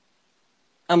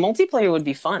 A multiplayer would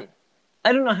be fun.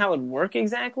 I don't know how it would work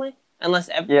exactly, unless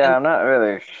I'm not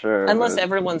really sure. unless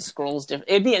everyone scrolls different.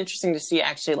 It'd be interesting to see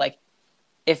actually like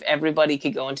if everybody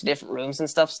could go into different rooms and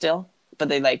stuff still, but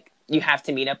they like you have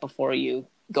to meet up before you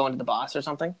go into the boss or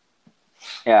something.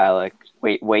 Yeah, like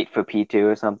wait for P2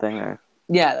 or something, or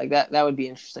Yeah, like that would be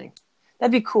interesting.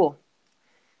 That'd be cool.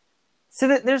 So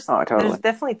there's totally.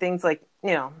 definitely things like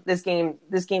this game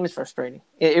is frustrating.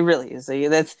 It really is. So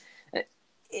that's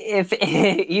if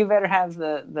you better have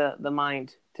the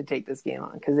mind to take this game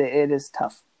on because it is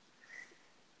tough,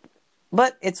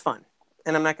 but it's fun,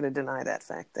 and I'm not going to deny that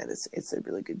fact that it's a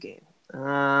really good game.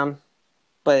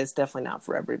 But it's definitely not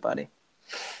for everybody.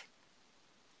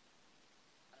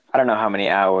 I don't know how many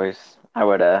hours I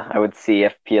would see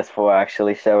if PS4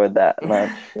 actually showed that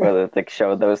much, whether it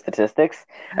showed those statistics.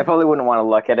 I probably wouldn't want to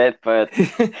look at it, but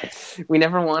we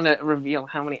never want to reveal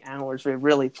how many hours we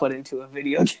really put into a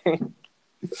video game.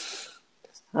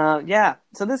 Yeah,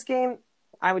 so this game,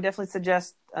 I would definitely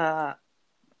suggest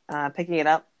picking it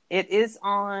up. It is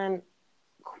on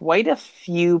quite a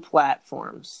few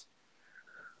platforms.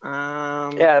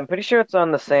 Yeah, I'm pretty sure it's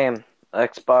on the same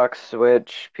Xbox,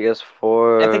 Switch,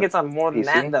 PS4. I think it's on more than PC.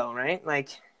 that, though, right? Like,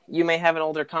 you may have an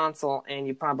older console, and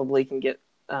you probably can get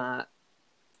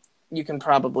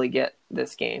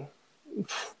this game.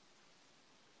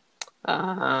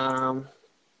 Oh,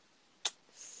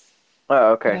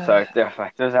 okay. Sorry,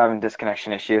 there's having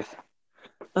disconnection issues.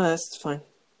 That's fine.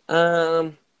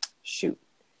 Shoot.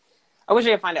 I wish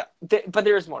I could find out, but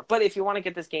there is more. But if you want to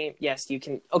get this game, yes, you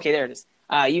can. Okay, there it is.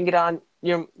 You can get on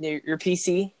your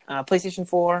PC, PlayStation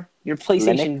 4, your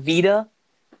PlayStation Vita,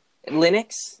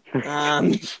 Linux. You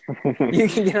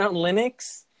can get on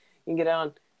Linux. You can get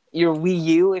on your Wii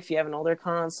U if you have an older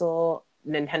console,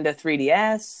 Nintendo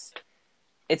 3DS.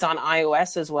 It's on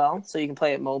iOS as well, so you can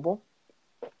play it mobile.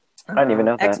 I didn't even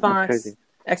know that.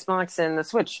 Xbox, and the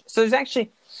Switch. So there's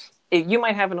actually, you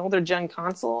might have an older gen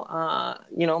console, a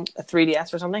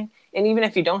 3DS or something, and even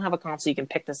if you don't have a console, you can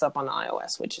pick this up on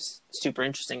iOS, which is super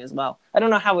interesting as well. I don't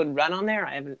know how it would run on there.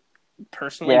 I haven't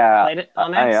personally played it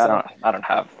on that. I don't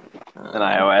have an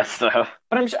iOS, so.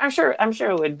 But I'm sure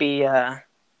it would be. I'm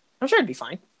sure it'd be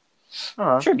fine.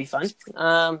 Uh-huh. I'm sure it'd be fun.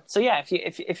 So yeah,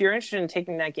 if you're interested in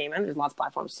taking that game in, there's lots of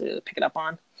platforms to pick it up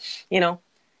on.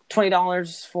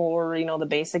 $20 for the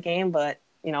basic game, but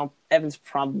Evan's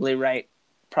probably right.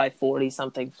 Probably 40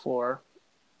 something for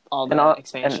all the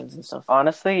expansions and stuff.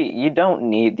 Honestly, you don't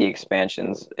need the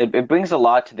expansions. It brings a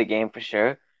lot to the game for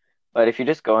sure. But if you're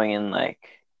just going in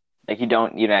like you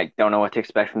don't know what to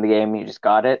expect from the game, you just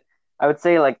got it. I would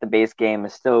say like the base game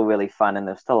is still really fun and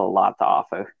there's still a lot to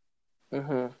offer.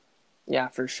 Mm-hmm. Yeah,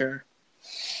 for sure.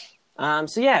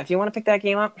 So yeah, if you want to pick that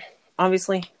game up,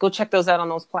 obviously go check those out on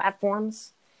those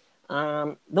platforms.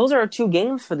 Those are our 2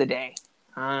 games for the day.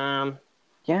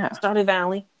 Stardew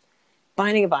Valley,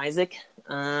 Binding of Isaac.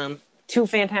 2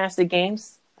 fantastic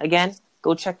games. Again,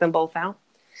 go check them both out.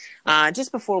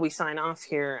 Just before we sign off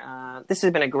here, this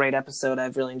has been a great episode.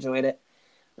 I've really enjoyed it.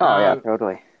 Yeah,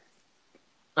 totally.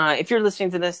 If you're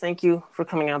listening to this, thank you for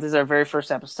coming out. This is our very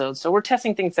first episode. So we're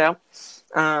testing things out.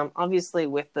 Obviously,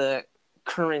 with the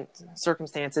current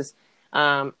circumstances,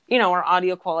 our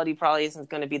audio quality probably isn't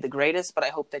going to be the greatest, but I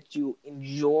hope that you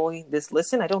enjoy this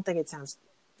listen. I don't think it sounds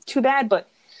too bad, but,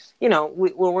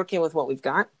 we're working with what we've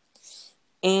got.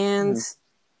 And,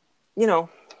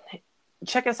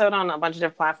 check us out on a bunch of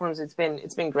different platforms. It's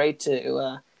been great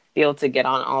to be able to get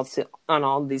on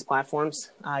all of these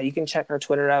platforms. You can check our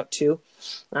Twitter out too.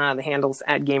 The handle's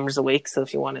at Gamers Awake. So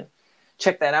if you want to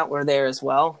check that out, we're there as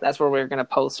well. That's where we're going to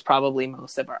post probably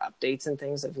most of our updates and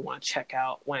things. If you want to check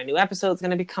out when a new episode is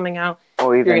going to be coming out,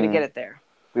 or even, you're going to get it there.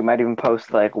 We might even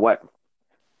post like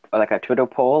a Twitter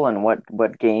poll on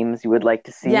what games you would like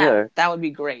to see. Yeah, that would be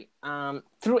great.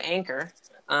 Through Anchor,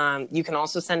 you can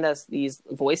also send us these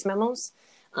voice memos.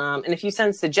 And if you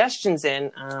send suggestions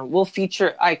in, we'll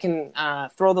feature. I can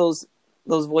throw those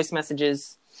voice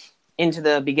messages into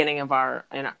the beginning of our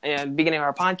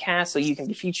podcast, so you can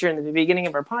be featured in the beginning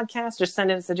of our podcast. Just send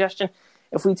in a suggestion.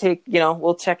 If we take,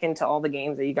 we'll check into all the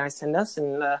games that you guys send us,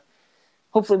 and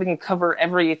hopefully we can cover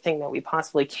everything that we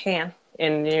possibly can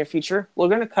in the near future. We're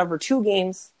going to cover 2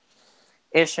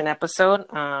 games-ish an episode.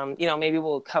 Maybe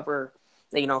we'll cover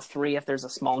 3 if there's a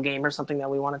small game or something that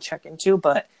we want to check into,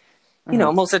 but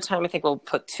most of the time I think we'll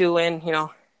put 2 in,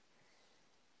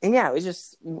 and yeah,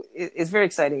 it's very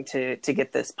exciting to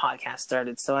get this podcast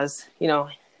started. So as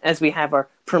we have our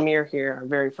premiere here, our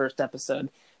very first episode,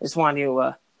 I just wanted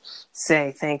to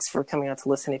say thanks for coming out to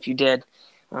listen. If you did,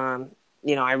 I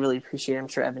really appreciate it. I'm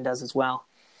sure Evan does as well.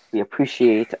 We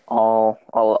appreciate all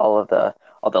of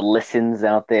the listens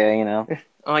out there,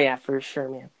 Oh yeah, for sure,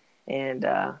 man. And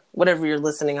whatever you're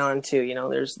listening on to,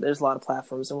 there's a lot of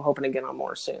platforms, and we're hoping to get on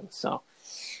more soon. So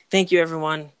thank you,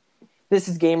 everyone. This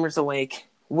is Gamers Awake,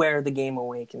 where the game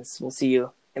awakens. We'll see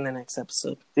you in the next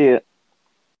episode. See ya.